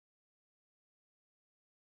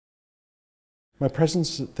My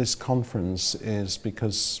presence at this conference is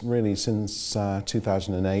because really since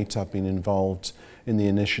 2008 I've been involved in the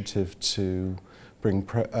initiative to bring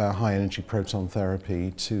high energy proton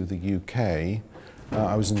therapy to the UK.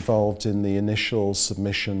 I was involved in the initial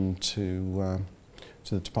submission to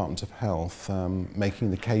the Department of Health, making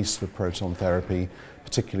the case for proton therapy,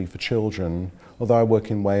 particularly for children. Although I work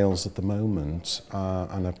in Wales at the moment,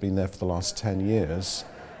 and I've been there for the last 10 years,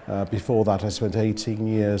 before that I spent 18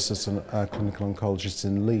 years as a clinical oncologist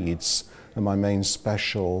in Leeds, and my main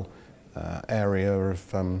special area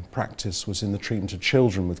of practice was in the treatment of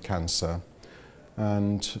children with cancer.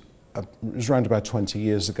 And it was around about 20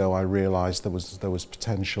 years ago I realised there was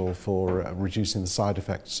potential for reducing the side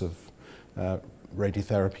effects of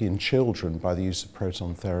radiotherapy in children by the use of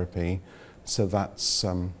proton therapy. So that's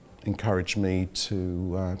encouraged me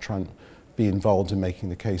to try and be involved in making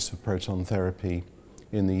the case for proton therapy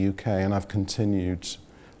in the UK, and I've continued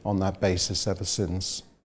on that basis ever since.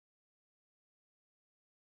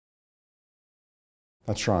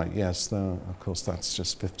 That's right, yes. Of course, that's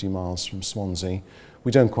just 50 miles from Swansea.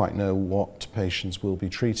 We don't quite know what patients will be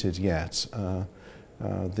treated yet.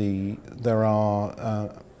 There's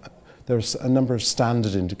a number of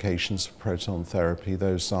standard indications for proton therapy.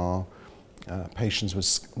 Those are patients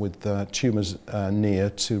with tumours near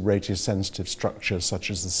to radiosensitive structures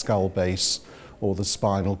such as the skull base or the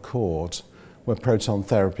spinal cord, where proton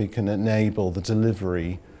therapy can enable the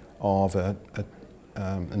delivery of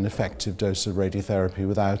an effective dose of radiotherapy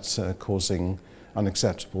without causing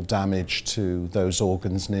unacceptable damage to those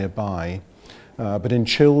organs nearby. But in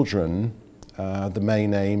children, the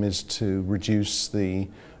main aim is to reduce the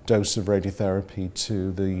dose of radiotherapy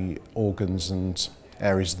to the organs and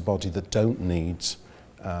areas of the body that don't need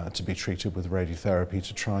to be treated with radiotherapy,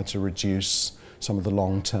 to try to reduce some of the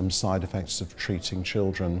long-term side effects of treating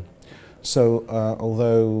children. So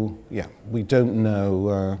although we don't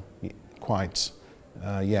know quite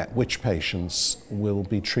yet which patients will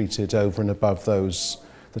be treated over and above those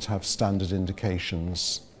that have standard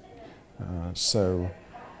indications,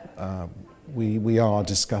 we are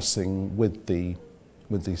discussing with the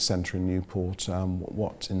centre in Newport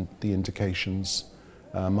what the indications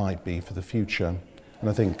might be for the future. And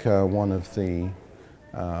I think one of the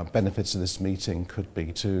benefits of this meeting could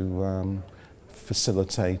be to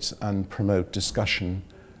facilitate and promote discussion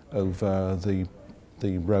over the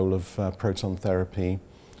role of proton therapy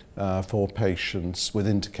for patients with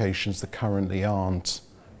indications that currently aren't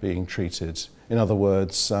being treated. In other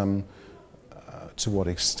words, to what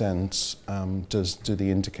extent do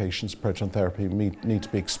the indications of proton therapy need to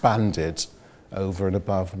be expanded over and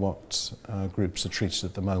above what groups are treated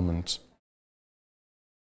at the moment?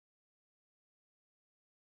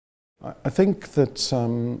 I think that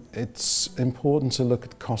it's important to look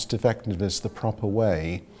at cost effectiveness the proper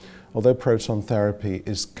way. Although proton therapy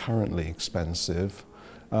is currently expensive,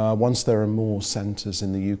 once there are more centres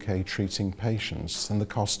in the UK treating patients and the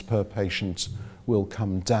cost per patient will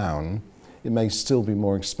come down, it may still be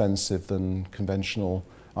more expensive than conventional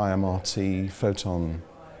IMRT photon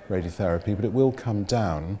radiotherapy, but it will come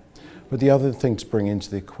down. But the other thing to bring into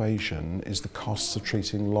the equation is the costs of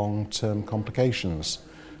treating long-term complications.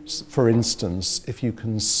 For instance, if you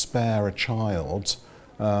can spare a child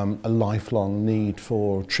a lifelong need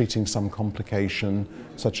for treating some complication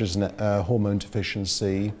such as a hormone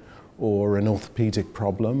deficiency or an orthopedic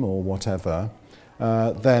problem or whatever,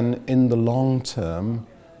 then in the long term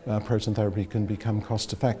proton therapy can become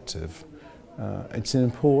cost effective. It's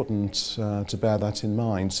important to bear that in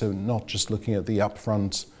mind, so not just looking at the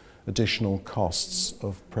upfront additional costs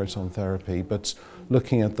of proton therapy, but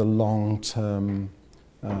looking at the long-term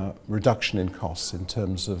reduction in costs in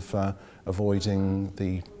terms of avoiding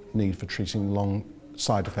the need for treating long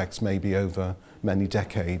side effects maybe over many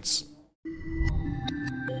decades.